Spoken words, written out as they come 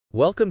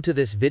Welcome to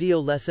this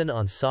video lesson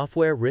on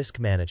software risk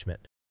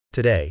management.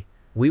 Today,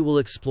 we will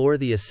explore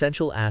the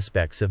essential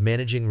aspects of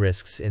managing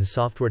risks in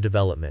software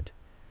development,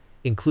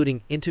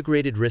 including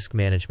integrated risk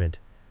management,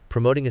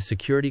 promoting a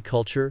security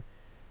culture,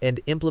 and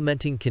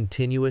implementing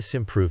continuous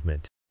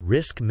improvement.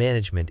 Risk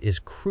management is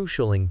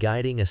crucial in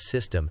guiding a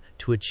system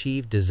to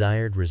achieve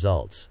desired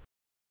results.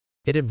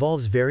 It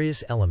involves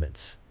various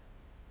elements,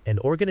 and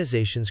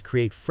organizations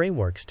create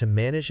frameworks to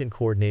manage and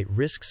coordinate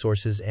risk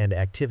sources and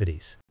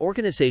activities.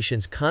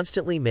 Organizations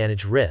constantly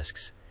manage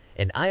risks,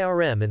 and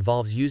IRM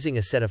involves using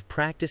a set of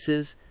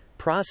practices,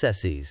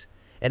 processes,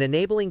 and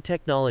enabling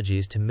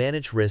technologies to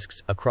manage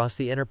risks across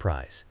the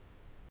enterprise.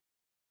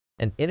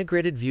 An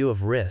integrated view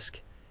of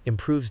risk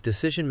improves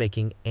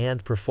decision-making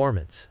and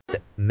performance.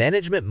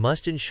 Management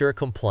must ensure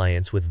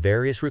compliance with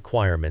various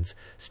requirements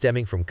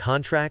stemming from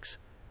contracts,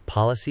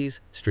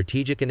 policies,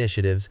 strategic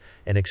initiatives,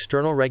 and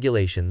external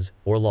regulations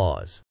or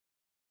laws.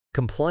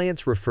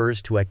 Compliance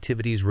refers to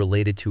activities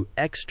related to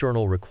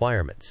external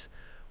requirements,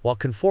 while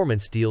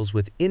conformance deals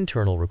with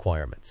internal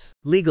requirements.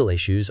 Legal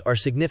issues are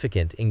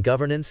significant in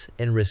governance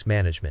and risk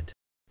management.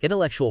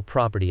 Intellectual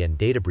property and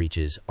data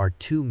breaches are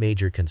two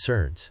major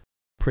concerns.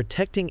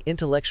 Protecting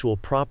intellectual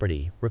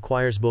property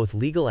requires both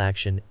legal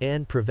action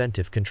and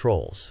preventive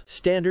controls.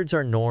 Standards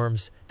are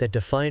norms that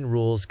define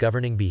rules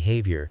governing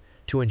behavior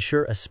to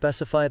ensure a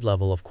specified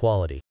level of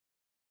quality.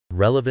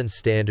 Relevant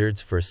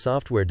standards for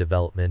software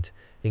development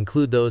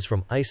include those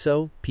from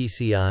ISO,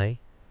 PCI,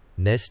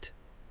 NIST,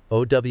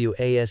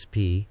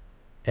 OWASP,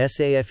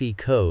 SAFE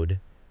Code,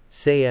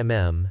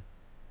 SAMM,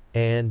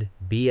 and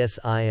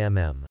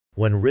BSIMM.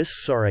 When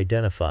risks are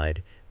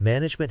identified,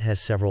 management has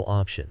several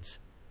options: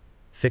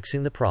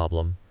 fixing the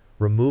problem,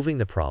 removing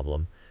the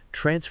problem,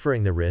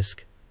 transferring the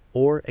risk,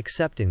 or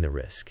accepting the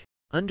risk.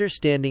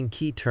 Understanding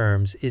key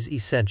terms is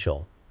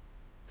essential: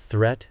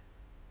 threat,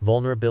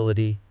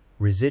 vulnerability,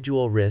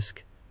 residual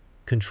risk,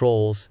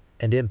 controls,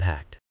 and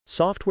impact.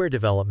 Software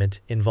development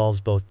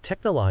involves both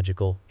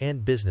technological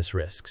and business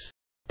risks.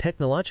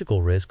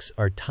 Technological risks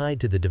are tied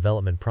to the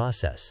development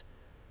process,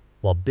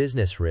 while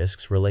business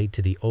risks relate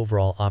to the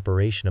overall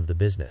operation of the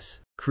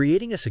business.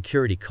 Creating a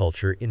security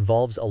culture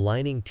involves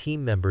aligning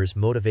team members'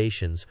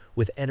 motivations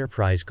with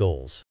enterprise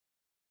goals.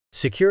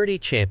 Security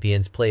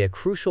champions play a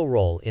crucial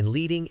role in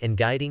leading and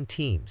guiding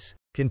teams.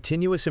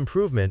 Continuous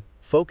improvement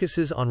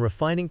focuses on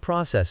refining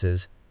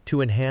processes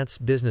to enhance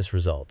business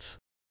results.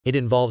 It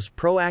involves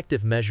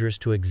proactive measures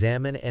to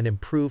examine and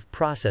improve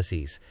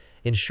processes,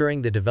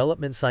 ensuring the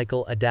development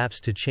cycle adapts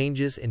to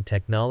changes in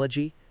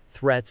technology,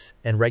 threats,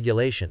 and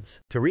regulations.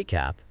 To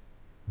recap,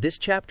 this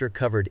chapter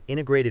covered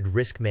integrated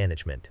risk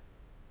management,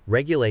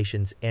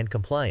 regulations and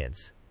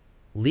compliance,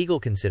 legal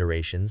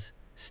considerations,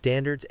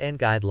 standards and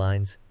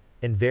guidelines,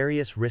 and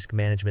various risk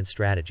management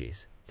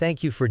strategies.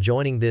 Thank you for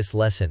joining this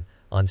lesson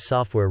on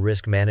software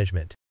risk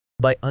management.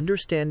 By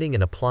understanding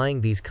and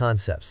applying these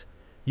concepts,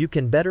 you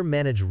can better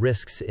manage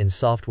risks in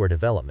software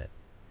development,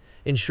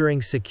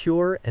 ensuring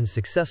secure and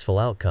successful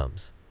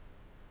outcomes.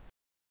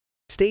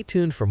 Stay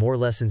tuned for more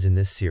lessons in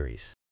this series.